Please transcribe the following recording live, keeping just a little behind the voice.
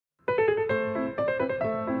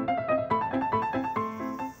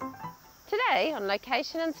today on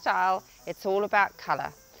Location and Style, it's all about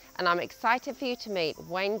colour. And I'm excited for you to meet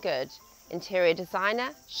Wayne Good, interior designer,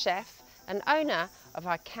 chef and owner of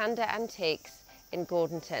Arcanda Antiques in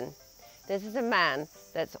Gordonton. This is a man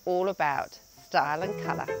that's all about style and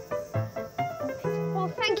colour. Well,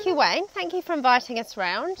 thank you, Wayne. Thank you for inviting us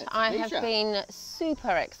round. I have been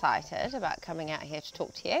super excited about coming out here to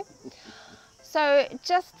talk to you. So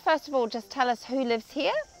just first of all, just tell us who lives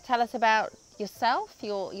here. Tell us about yourself,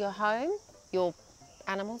 your home, your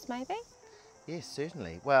animals maybe. Yes,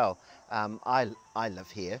 certainly. Well, I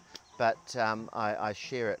live here, but I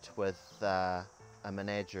share it with a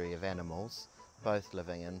menagerie of animals, both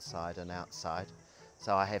living inside and outside.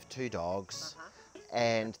 So I have 2 dogs,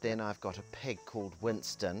 and then I've got a pig called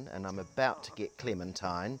Winston, and I'm about to get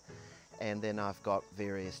Clementine, and then I've got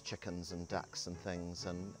various chickens and ducks and things,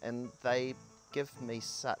 and they give me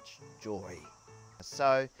such joy.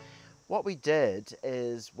 So what we did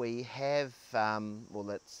is we have, well,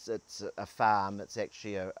 it's a farm. It's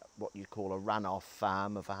actually what you call a run-off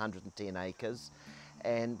farm of 110 acres,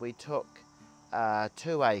 and we took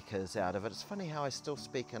 2 acres out of it. It's funny how I still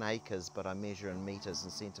speak in acres, but I measure in metres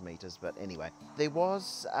and centimetres. But anyway, there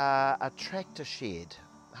was a tractor shed,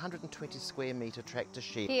 120 square metre tractor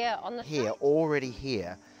shed. Here on the Here, site? already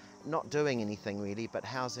here, not doing anything really, but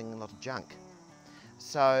housing a lot of junk.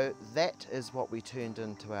 So that is what we turned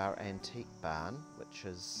into our antique barn, which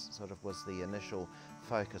is was the initial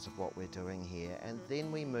focus of what we're doing here, and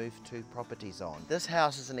then we moved 2 properties on. This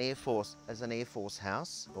house is an Air Force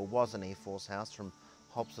house, or was an Air Force house from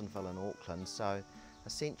Hobsonville in Auckland, so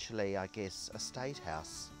essentially I guess a state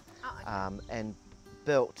house, and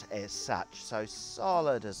built as such, so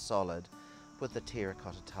solid as solid, with the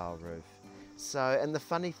terracotta tile roof. So, and the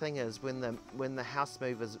funny thing is, when the house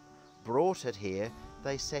movers brought it here,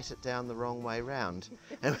 they sat it down the wrong way round.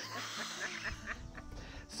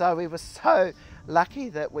 So we were so lucky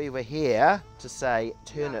that we were here to say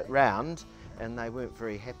turn it round, and they weren't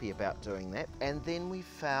very happy about doing that. And then we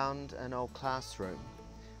found an old classroom,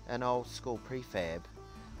 an old school prefab,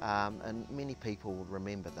 and many people will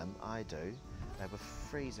remember them. I do. They were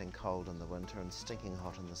freezing cold in the winter and stinking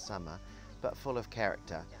hot in the summer, but full of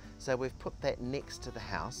character. So we've put that next to the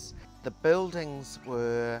house. The buildings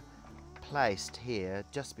were placed here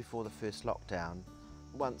just before the first lockdown.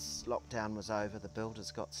 Once lockdown was over, the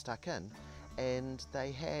builders got stuck in, and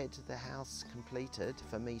they had the house completed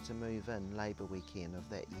for me to move in Labour weekend of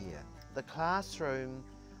that year. The classroom,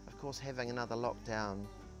 of course, having another lockdown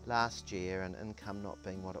last year and income not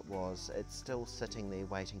being what it was, it's still sitting there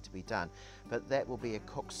waiting to be done, but that will be a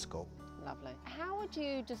cook school. Lovely. How would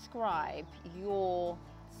you describe your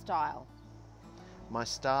style? My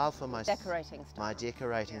style for my decorating style. My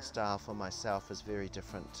decorating style for myself is very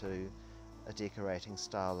different to a decorating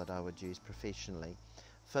style that I would use professionally.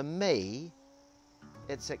 For me,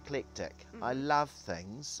 it's eclectic. I love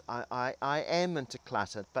things. I am into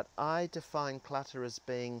clutter, but I define clutter as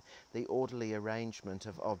being the orderly arrangement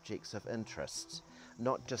of objects of interest,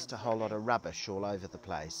 not just a whole lot of rubbish all over the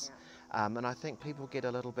place. And I think people get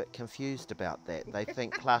a little bit confused about that. They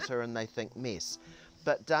think clutter and they think mess.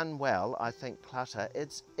 But done well, I think clutter,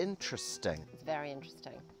 it's interesting. It's very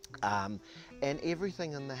interesting. And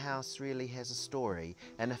everything in the house really has a story,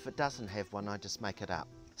 and if it doesn't have one, I just make it up.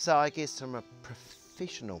 So I guess from a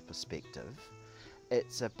professional perspective,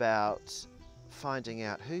 it's about finding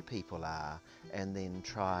out who people are and then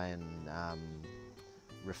try and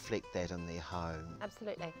reflect that in their home.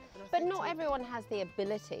 Absolutely. But not everyone has the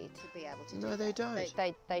ability to be able to do that. No, they don't.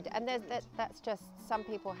 And that's just, some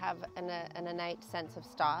people have an innate sense of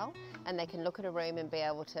style, and they can look at a room and be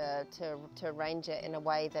able to arrange it in a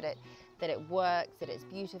way that it works, that it's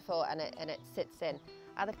beautiful, and it sits in.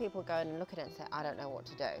 Other people go and look at it and say, I don't know what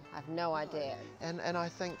to do. I have no idea. And I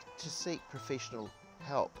think to seek professional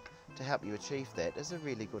help to help you achieve that is a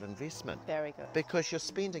really good investment. Very good. Because you're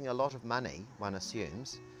spending a lot of money, one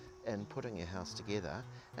assumes, in putting your house together,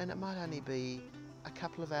 and it might only be a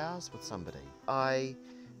couple of hours with somebody. I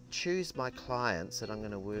choose my clients that I'm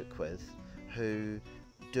going to work with who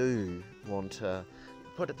do want to,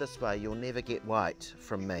 put it this way, you'll never get white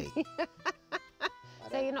from me.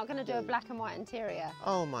 So you're not going to do a black and white interior?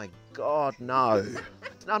 Oh my God, no.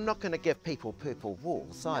 I'm not going to give people purple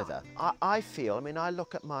walls either. No. I feel, I mean, I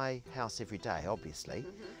look at my house every day, obviously,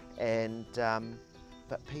 and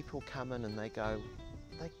but people come in and they go,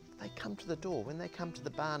 they come to the door. When they come to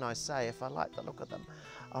the barn, I say, if I like the look of them,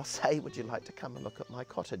 I'll say, would you like to come and look at my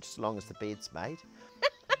cottage, as long as the bed's made?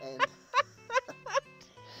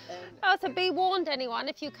 Oh, so be warned, anyone,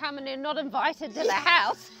 if you come and you're not invited to the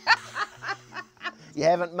house. You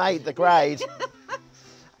haven't made the grade.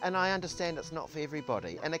 And I understand it's not for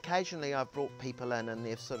everybody. And occasionally I've brought people in and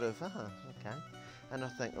they've sort of, okay. And I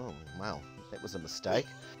think, oh, well, that was a mistake.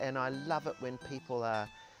 And I love it when people are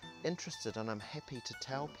interested, and I'm happy to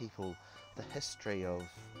tell people the history of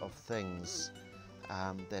things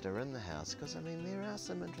that are in the house, because I mean there are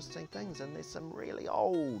some interesting things, and there's some really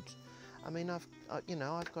old. I mean I've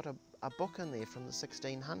got a book in there from the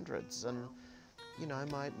 1600s, and you know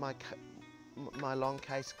my long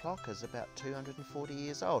case clock is about 240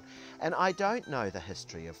 years old, and I don't know the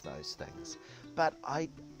history of those things, but I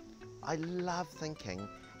love thinking,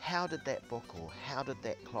 how did that book or how did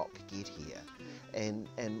that clock get here, and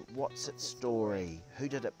what's its story, who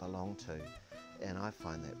did it belong to? And I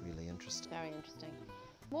find that really interesting. Very interesting.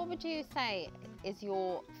 What would you say is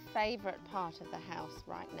your favourite part of the house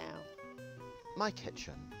right now? My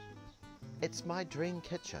kitchen. It's my dream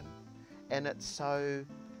kitchen, and it's so,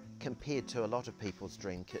 compared to a lot of people's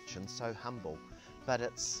dream kitchen, so humble, but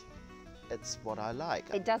it's what I like.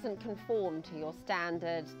 It doesn't conform to your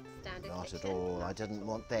standard Not kitchen? at all. I didn't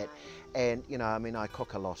want that. And you know, I mean, I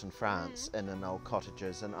cook a lot in France and in old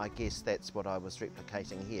cottages, and I guess that's what I was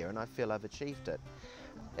replicating here, and I feel I've achieved it.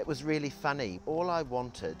 It was really funny. All I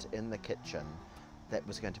wanted in the kitchen that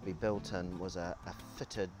was going to be built in was a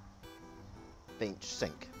fitted bench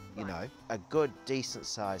sink, you know, a good decent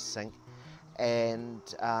sized sink, and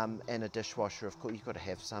a dishwasher. Of course, you've got to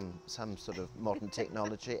have some sort of modern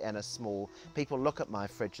technology, and a small. People look at my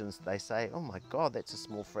fridge and they say, "Oh my God, that's a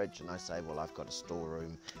small fridge," and I say, "Well, I've got a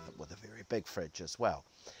storeroom with a very big fridge as well."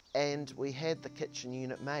 And we had the kitchen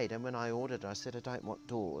unit made, and when I ordered, I said, "I don't want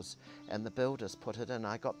doors," and the builders put it in.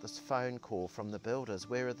 I got this phone call from the builders,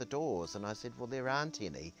 "Where are the doors?" And I said, "Well, there aren't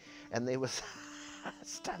any," and there was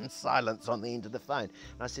stunned silence on the end of the phone.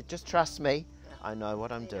 And I said, "Just trust me, I know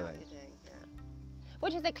what I'm doing."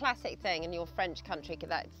 Which is a classic thing in your French country,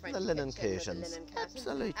 that French The linen kitchen with curtains. the linen curtains.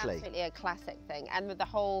 Absolutely. Absolutely a classic thing. And with the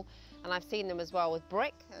whole, and I've seen them as well with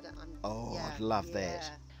brick. Oh, I'd love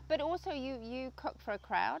that. But also you cook for a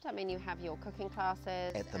crowd. I mean, you have your cooking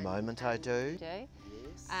classes. At the moment I do.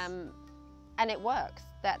 Yes. And it works.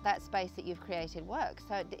 That space that you've created works.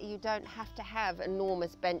 So you don't have to have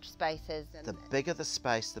enormous bench spaces. The bigger the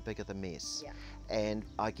space, the bigger the mess. Yeah. And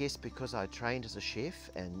I guess because I trained as a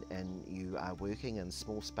chef, and you are working in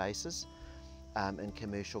small spaces, in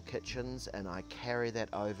commercial kitchens, and I carry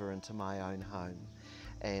that over into my own home.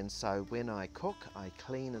 And so when I cook, I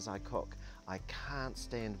clean as I cook. I can't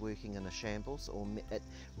stand working in a shambles, or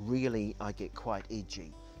I get quite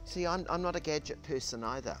edgy. See, I'm not a gadget person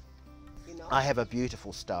either. I have a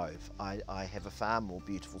beautiful stove. I have a far more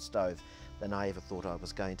beautiful stove than I ever thought I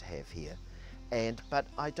was going to have here. But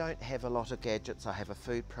I don't have a lot of gadgets. I have a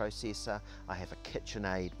food processor, I have a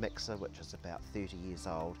KitchenAid mixer, which is about 30 years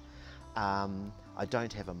old. I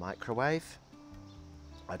don't have a microwave.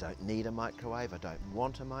 I don't need a microwave, I don't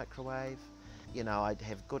want a microwave. You know, I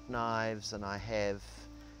have good knives and I have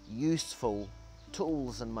useful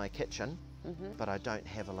tools in my kitchen, but I don't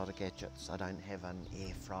have a lot of gadgets. I don't have an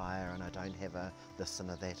air fryer, and I don't have a this and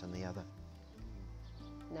a that and the other.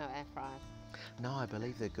 No air fryers. No, I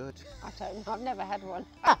believe they're good. I don't know. I've never had one.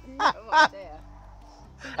 I have no idea.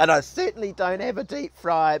 And I certainly don't have a deep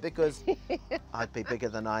fryer, because I'd be bigger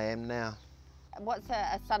than I am now. What's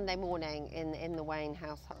a Sunday morning in the Wayne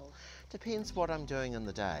household? Depends what I'm doing in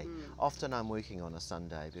the day. Often I'm working on a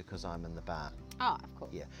Sunday because I'm in the bar. Oh, of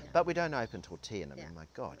course. Yeah, but we don't open till 10. I mean, my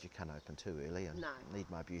God, you can't open too early. I need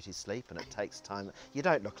my beauty sleep, and it takes time. You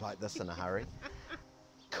don't look like this in a hurry.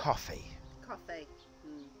 Coffee. Coffee.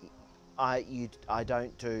 I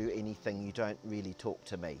don't do anything. You don't really talk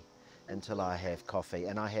to me until I have coffee,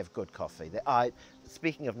 and I have good coffee.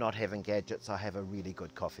 Speaking of not having gadgets, I have a really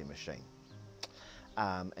good coffee machine.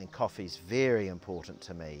 And coffee's very important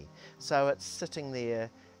to me. So it's sitting there.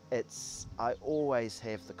 I always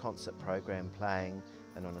have the concert program playing,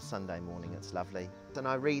 and on a Sunday morning it's lovely. And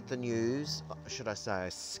I read the news. Should I say I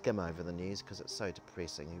skim over the news, because it's so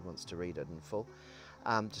depressing. Who wants to read it in full?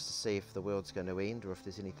 Just to see if the world's going to end, or if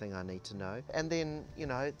there's anything I need to know. And then,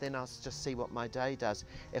 then I'll just see what my day does.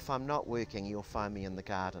 If I'm not working, you'll find me in the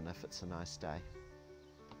garden if it's a nice day.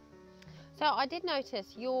 So I did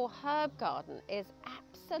notice your herb garden is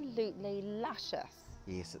absolutely luscious.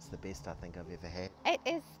 Yes, it's the best I think I've ever had. It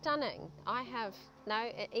is stunning.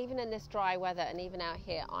 Even in this dry weather, and even out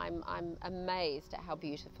here, I'm amazed at how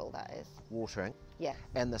beautiful that is. Watering. Yeah.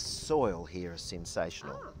 And the soil here is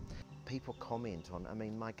sensational. People comment on, I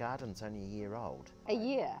mean, my garden's only a year old. A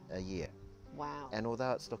year? A year. Wow. And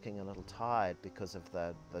although it's looking a little tired because of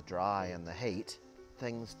the dry and the heat,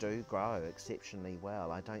 things do grow exceptionally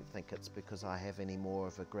well. I don't think it's because I have any more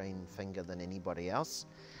of a green finger than anybody else.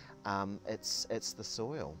 It's the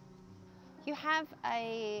soil. You have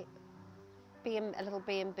a little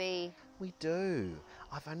B&B. We do.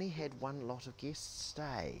 I've only had one lot of guests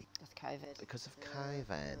stay. That's COVID. Because of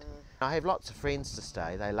COVID. I have lots of friends to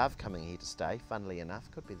stay. They love coming here to stay, funnily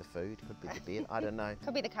enough. Could be the food, could be the beer, I don't know.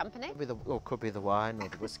 Could be the company. Could be the wine or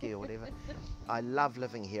the whiskey or whatever. I love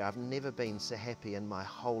living here. I've never been so happy in my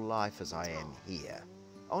whole life as I am here.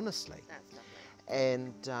 Honestly. That's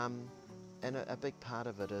lovely. And a big part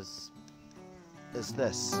of it is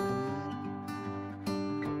this.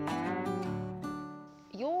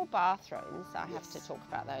 Your bathrooms, I have to talk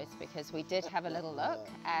about those because we did have a little look,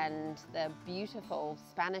 and the beautiful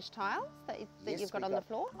Spanish tiles that you've got on the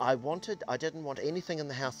floor. I didn't want anything in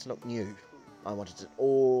the house to look new. I wanted it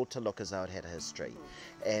all to look as though it had a history.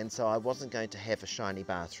 And so I wasn't going to have a shiny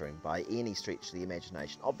bathroom by any stretch of the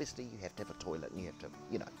imagination. Obviously you have to have a toilet and you have to,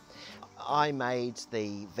 you know. I made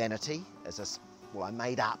the vanity I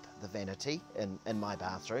made up the vanity in my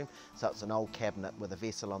bathroom. So it's an old cabinet with a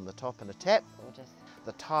vessel on the top and a tap. Gorgeous.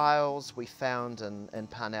 The tiles we found in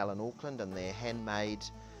Parnell in Auckland, and they're handmade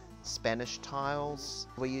Spanish tiles.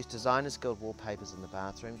 We use Designers Guild wallpapers in the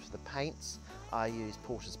bathrooms. For the paints, I use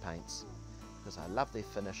Porter's paints because I love their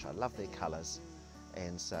finish, I love their colours,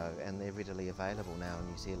 and they're readily available now in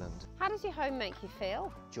New Zealand. How does your home make you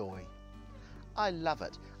feel? Joy. I love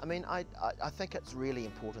it. I mean, I think it's really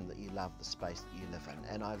important that you love the space that you live in,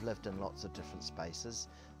 and I've lived in lots of different spaces,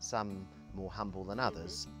 some more humble than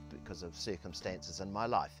others because of circumstances in my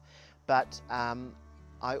life. But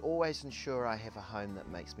I always ensure I have a home that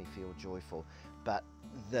makes me feel joyful. But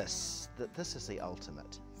this is the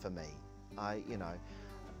ultimate for me.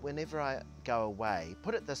 Whenever I go away,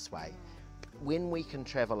 put it this way, when we can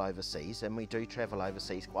travel overseas, and we do travel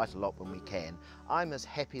overseas quite a lot when we can, I'm as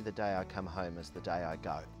happy the day I come home as the day I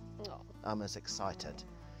go. Oh. I'm as excited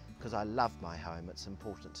because I love my home, it's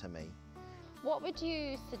important to me. What would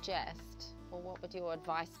you suggest, or what would your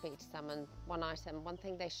advice be to someone, one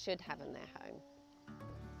thing they should have in their home?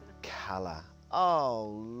 Colour. Oh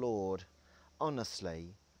Lord,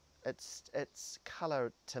 honestly, it's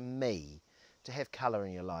colour to me. To have colour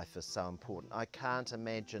in your life is so important. I can't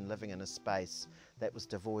imagine living in a space that was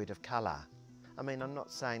devoid of colour. I mean, I'm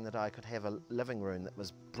not saying that I could have a living room that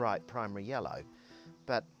was bright primary yellow,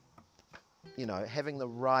 but, you know, having the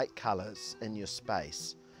right colours in your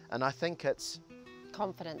space. And I think it's...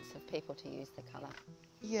 confidence of people to use the colour.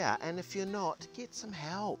 Yeah, and if you're not, get some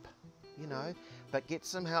help, you know, but get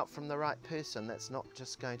some help from the right person that's not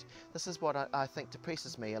just going to... This is what I think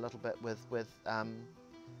depresses me a little bit with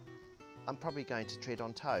I'm probably going to tread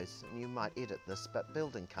on toes, and you might edit this, but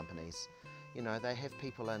building companies, you know, they have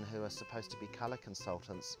people in who are supposed to be colour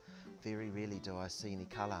consultants. Very rarely do I see any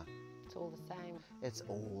colour. It's all the same. It's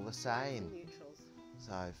all the same. Neutrals.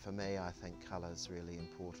 So for me, I think colour is really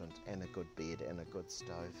important, and a good bed and a good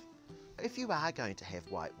stove. If you are going to have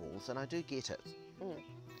white walls, and I do get it.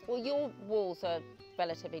 Well, your walls are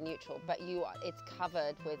relatively neutral, but it's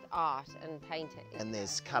covered with art and painting. And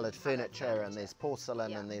there's coloured furniture, and there's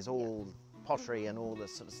porcelain, and there's all pottery and all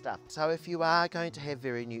this sort of stuff. So if you are going to have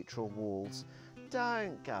very neutral walls,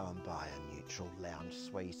 don't go and buy a neutral lounge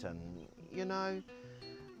suite and, you know,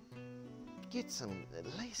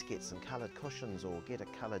 at least get some coloured cushions, or get a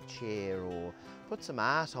coloured chair, or put some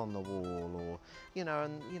art on the wall, or, you know,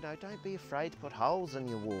 and, you know, don't be afraid to put holes in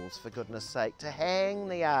your walls, for goodness sake, to hang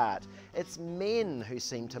the art. It's men who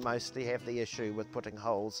seem to mostly have the issue with putting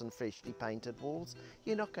holes in freshly painted walls.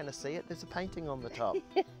 You're not going to see it, there's a painting on the top.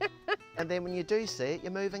 And then when you do see it,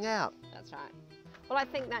 you're moving out. That's right. Well, I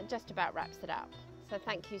think that just about wraps it up. So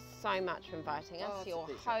thank you so much for inviting us. Your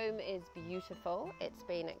home is beautiful. It's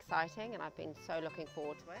been exciting, and I've been so looking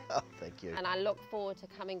forward to it. Oh, thank you. And I look forward to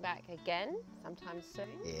coming back again sometime soon.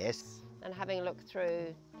 Yes. And having a look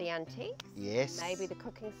through the antiques. Yes. Maybe the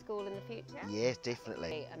cooking school in the future. Yes,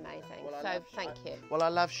 definitely. Amazing. So thank you. Well, I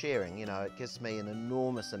love sharing. You know, it gives me an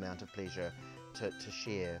enormous amount of pleasure to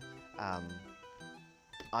share.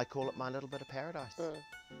 I call it my little bit of paradise.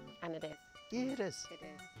 And it is. Yeah, it is. It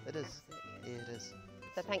is. It is. Absolutely. Yeah, it is.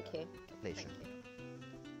 So thank you. Pleasure. Thank you.